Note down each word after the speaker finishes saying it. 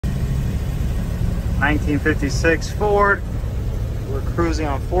1956 Ford. We're cruising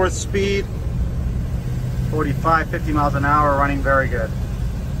on 4th speed, 50 miles an hour, running very good.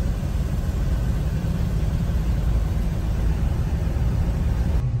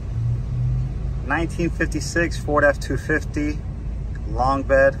 '56 Ford F-250, long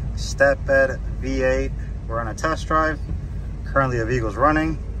bed, step bed, V8. We're on a test drive. Currently the vehicle's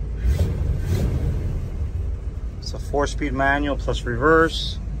running. It's a 4-speed manual plus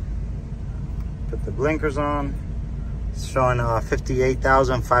reverse. Put the blinkers on. It's showing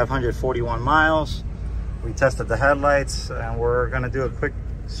 58,541 miles. We tested the headlights and we're gonna do a quick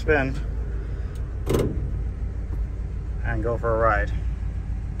spin and go for a ride.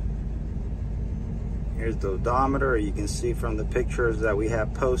 Here's the odometer. You can see from the pictures that we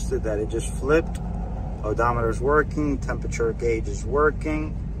have posted that it just flipped. Odometer is working, temperature gauge is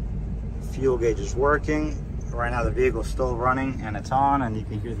working, fuel gauge is working. Right now the vehicle is still running and it's on, and you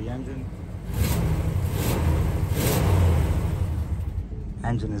can hear the engine.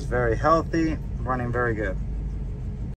 Engine is very healthy, running very good.